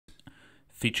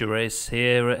Feature race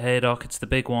here at Haydock. It's the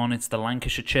big one. It's the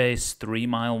Lancashire Chase. 3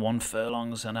 mile, 1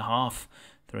 furlongs and a half.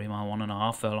 3 mile,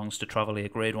 1.5 furlongs to travel here.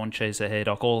 Grade 1 Chase at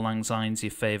Haydock. All Lang Syne's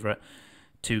your favourite.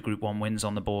 2 Group 1 wins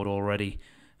on the board already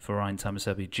for Ryan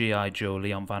Tamasebi. G.I. Joe,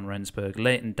 Leon Van Rensburg.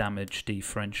 Leighton Damage, D.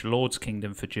 French. Lord's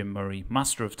Kingdom for Jim Murray.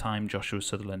 Master of Time, Joshua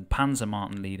Sutherland. Panzer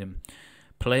Martin Leadham.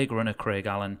 Plague Runner, Craig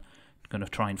Allen. Going to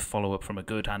try and follow up from a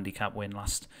good handicap win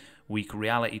last week.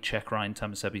 Reality Check, Ryan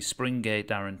Tamasebi. Springgate,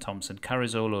 Darren Thompson.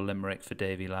 Carrizzolo, Limerick for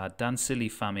Davy Ladd. Dancilly,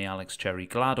 Fammy, Alex Cherry.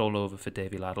 Glad All Over for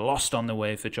Davy Ladd. Lost on the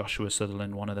Way for Joshua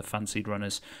Sutherland, one of the fancied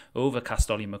runners. Overcast,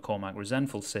 Ollie McCormack.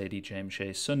 Resentful, Sadie, James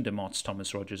Chase. Sunday Mots,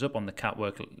 Thomas Rogers. Up on the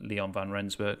Catwork, Leon Van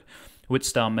Rensburg.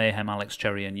 Witstar Mayhem, Alex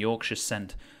Cherry. And Yorkshire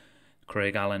Scent,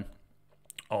 Craig Allen.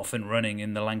 Off and running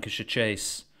in the Lancashire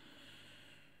Chase.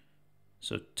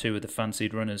 So 2 of the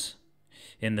fancied runners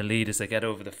in the lead as they get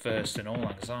over the first, and All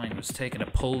Lang Syne was taking a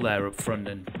pull there up front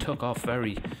and took off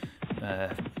very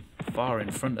far in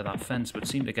front of that fence, but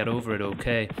seemed to get over it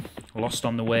okay. Lost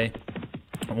on the Way,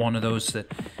 one of those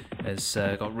that has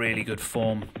got really good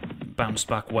form, bounced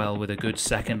back well with a good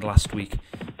second last week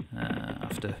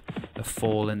after a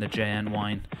fall in the JN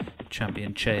Wine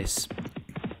Champion Chase.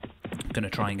 Going to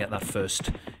try and get that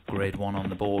first Grade 1 on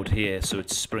the board here, so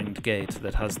it's Springgate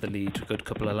that has the lead, a good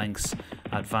couple of lengths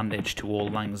advantage to All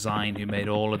Lang Syne, who made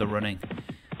all of the running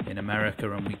in America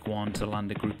in week 1 to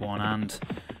land a Group 1 and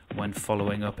when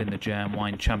following up in the JM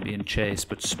Wine Champion Chase,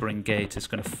 but Springgate is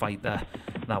going to fight that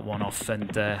one off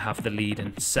and have the lead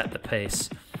and set the pace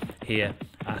here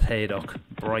at Haydock.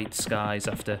 Bright skies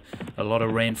after a lot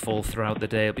of rainfall throughout the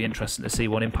day. It'll be interesting to see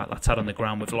what impact that's had on the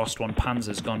ground. We've lost one.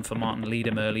 Panzer's gone for Martin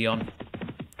Leadham early on,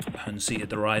 unseated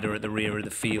the rider at the rear of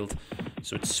the field.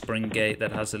 So it's Springgate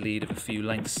that has a lead of a few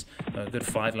lengths, a good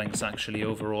 5 lengths actually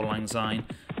over All Lang Syne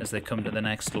as they come to the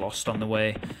next. Lost on the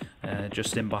Way,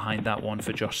 just in behind that one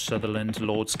for Josh Sutherland.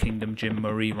 Lord's Kingdom, Jim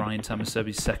Murray. Ryan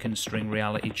Tamasebi's second string,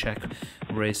 Reality Check,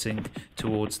 racing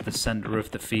towards the centre of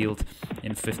the field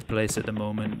in 5th place at the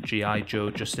moment. G.I.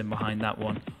 Joe just in behind that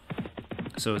one.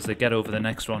 So as they get over the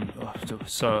next one,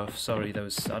 sorry, there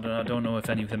was, I don't know if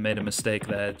any of them made a mistake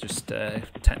there, just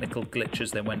technical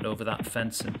glitches. They went over that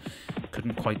fence and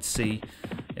couldn't quite see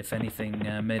if anything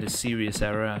made a serious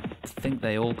error. I think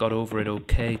they all got over it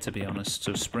okay, to be honest.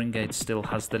 So Springgate still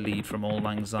has the lead from All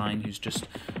Lang Syne, who's just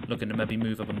looking to maybe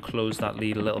move up and close that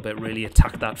lead a little bit, really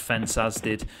attack that fence, as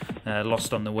did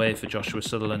Lost on the Way for Joshua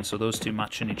Sutherland. So those two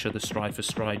matching each other stride for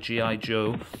stride. G.I.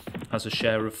 Joe has a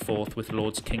share of 4th with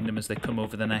Lord's Kingdom as they come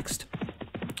over the next.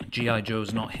 G.I.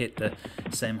 Joe's not hit the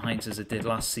same heights as it did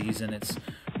last season. It's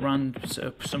ran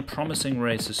some promising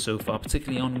races so far,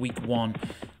 particularly on week 1,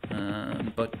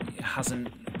 but it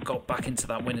hasn't got back into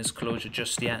that winner's closure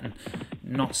just yet, and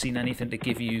not seen anything to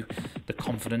give you the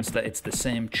confidence that it's the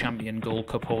same champion Gold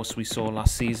Cup horse we saw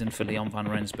last season for Leon Van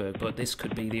Rensburg. But this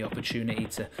could be the opportunity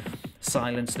to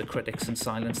silence the critics and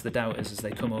silence the doubters as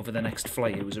they come over the next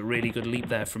flight. It was a really good leap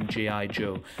there from G.I.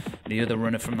 Joe. The other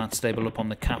runner from that stable up on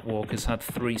the catwalk has had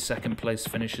 3 second place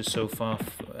finishes so far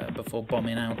before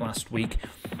bombing out last week,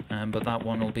 but that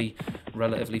one will be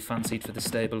relatively fancied for the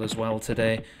stable as well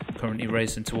today. Currently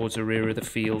racing towards the rear of the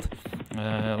field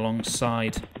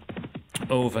alongside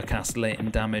Overcast, Leighton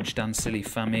Damage, Dancilly,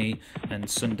 Fammy, and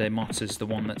Sunday Mots is the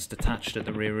one that's detached at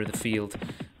the rear of the field,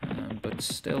 but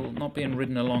still not being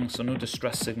ridden along, so no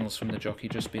distress signals from the jockey,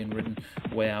 just being ridden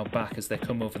way out back as they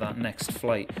come over that next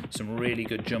flight. Some really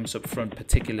good jumps up front,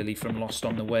 particularly from Lost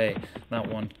on the Way. That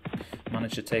one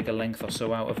managed to take a length or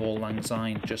so out of All Lang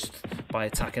Syne just by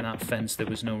attacking that fence. There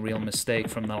was no real mistake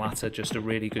from the latter, just a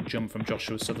really good jump from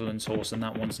Joshua Sutherland's horse, and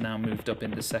that one's now moved up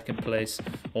into 2nd place.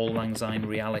 All Lang Syne,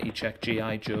 Reality Check,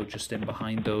 G.I. Joe just in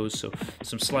behind those, so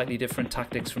some slightly different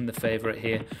tactics from the favourite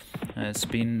here. It's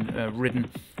been ridden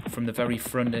from the very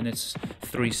front in its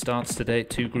 3 starts to date,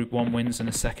 2 Group 1 wins and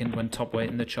a second when top weight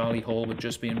in the Charlie Hall, with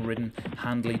just being ridden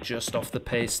handily just off the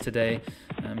pace today.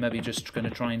 Maybe just going to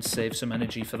try and save some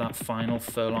energy for that final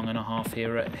furlong and a half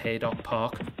here at Haydock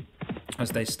Park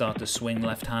as they start to swing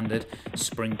left-handed.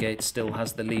 Springgate still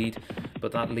has the lead,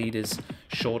 but that lead is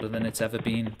shorter than it's ever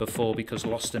been before because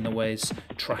Lost in the Way's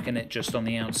tracking it just on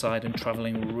the outside and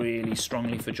travelling really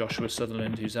strongly for Joshua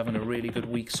Sutherland, who's having a really good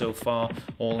week so far.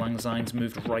 All Lang Syne's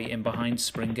moved right in behind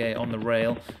Springgate on the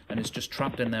rail and is just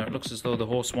trapped in there. It looks as though the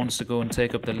horse wants to go and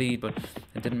take up the lead, but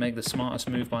it didn't make the smartest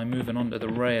move by moving onto the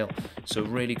rail. So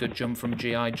really good jump from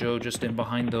G.I. Joe just in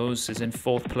behind those, is in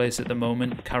 4th place at the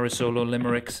moment. Carrizzolo,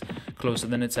 Limerick's closer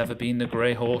than it's ever been, the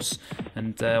grey horse,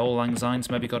 and All Lang Syne's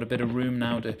maybe got a bit of room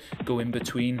now to go in between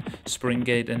between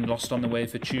Springgate and Lost on the Way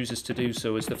if it chooses to do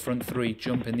so, as the front three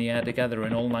jump in the air together,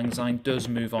 and Auld Lang Syne does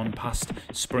move on past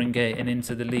Springgate and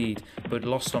into the lead. But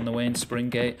Lost on the Way and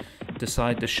Springgate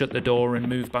decide to shut the door and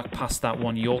move back past that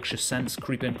one. Yorkshire Sense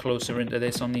creeping closer into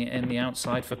this on the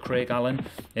outside for Craig Allen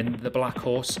in the Black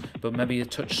Horse, but maybe a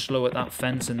touch slow at that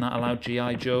fence, and that allowed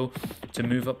G.I. Joe to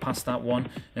move up past that one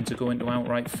and to go into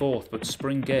outright fourth. But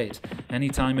Springgate,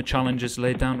 anytime a challenge is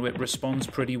laid down to it, responds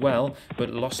pretty well,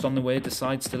 but Lost on the Way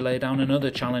decides to lay down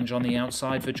another challenge on the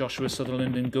outside for Joshua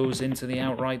Sutherland and goes into the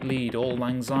outright lead. Auld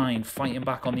Lang Syne fighting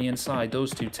back on the inside.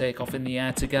 Those two take off in the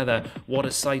air together. What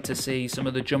a sight to see. Some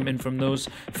of the jumping from those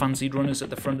fancied runners at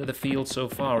the front of the field so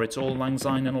far. It's Auld Lang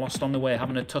Syne and Lost on the Way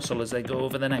having a tussle as they go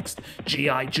over the next.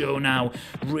 G.I. Joe now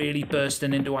really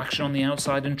bursting into action on the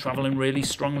outside and travelling really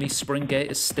strongly.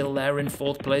 Springgate is still there in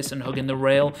fourth place and hugging the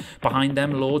rail. Behind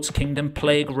them, Lord's Kingdom,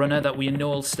 Plague Runner, that we know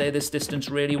will stay this distance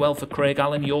really well for Craig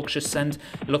Allen. Yorkshire Scent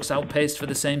looks outpaced for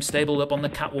the same stable up on the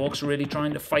catwalks, really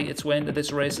trying to fight its way into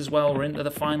this race as well. We're into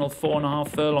the final 4.5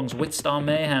 furlongs. Witstar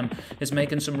Mayhem is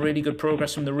making some really good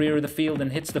progress from the rear of the field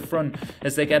and hits the front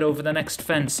as they get over the next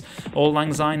fence. Auld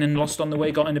Lang Syne and Lost on the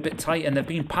Way got in a bit tight, and they've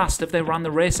been passed if they ran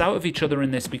the race out of each other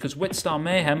in this, because Witstar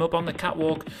Mayhem up on the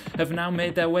catwalk have now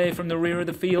made their way from the rear of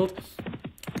the field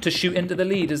to shoot into the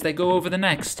lead as they go over the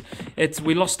next.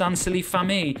 We lost Ancilly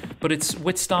Famille, but it's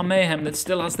Witstar Mayhem that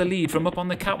still has the lead from up on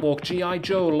the catwalk. G.I.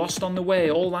 Joe Lost on the Way.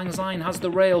 Auld Lang Syne has the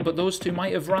rail, but those two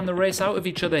might have ran the race out of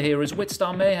each other here, as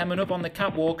Witstar Mayhem and up on the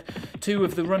catwalk, two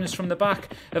of the runners from the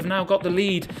back have now got the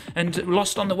lead, and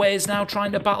Lost on the Way is now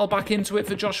trying to battle back into it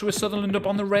for Joshua Sutherland up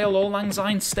on the rail. Auld Lang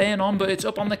Syne staying on, but it's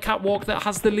up on the catwalk that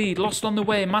has the lead. Lost on the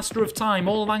Way, Master of Time,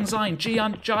 Auld Lang Syne,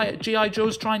 G.I.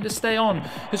 Joe's trying to stay on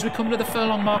as we come to the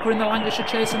furlong marker in the Lancashire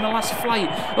Chase in the last flight.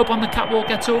 Up on the catwalk,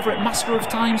 gets over it. Master of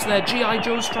Time's there. G.I.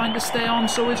 Joe's trying to stay on,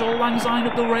 so is Auld Lang Syne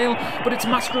up the rail, but it's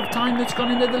Master of Time that's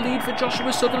gone into the lead for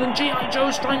Joshua Sutherland. G.I.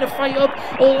 Joe's trying to fight up.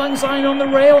 Auld Lang Syne on the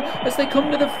rail as they come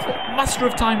to the... Master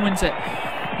of Time wins it.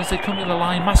 As they come to the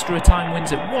line, Master of Time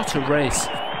wins it. What a race.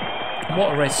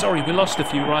 What a race. Sorry, we lost a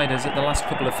few riders at the last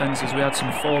couple of fences. We had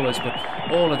some fallers, but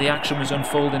all of the action was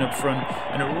unfolding up front,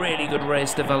 and a really good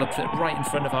race developed right in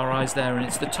front of our eyes there, and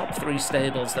it's the top three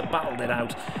stables that battled it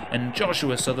out, and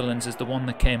Joshua Sutherland's is the one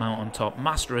that came out on top.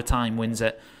 Master of Time wins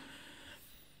it.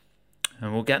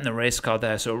 And we'll get in the race card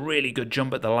there. So a really good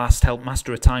jump at the last helped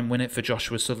Master of Time win it for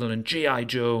Joshua Sutherland. G.I.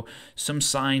 Joe, some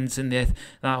signs in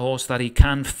that horse that he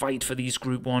can fight for these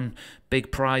Group 1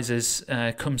 big prizes.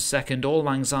 Comes second. Auld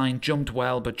Lang Syne jumped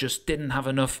well, but just didn't have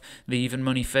enough. The even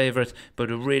money favourite, but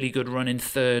a really good run in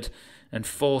third. And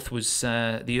fourth was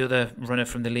the other runner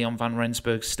from the Leon van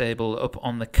Rensburg stable up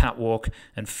on the catwalk.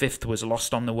 And fifth was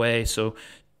Lost on the Way. So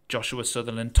Joshua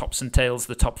Sutherland tops and tails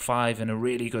the top five, and a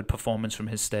really good performance from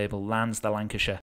his stable lands the Lancashire.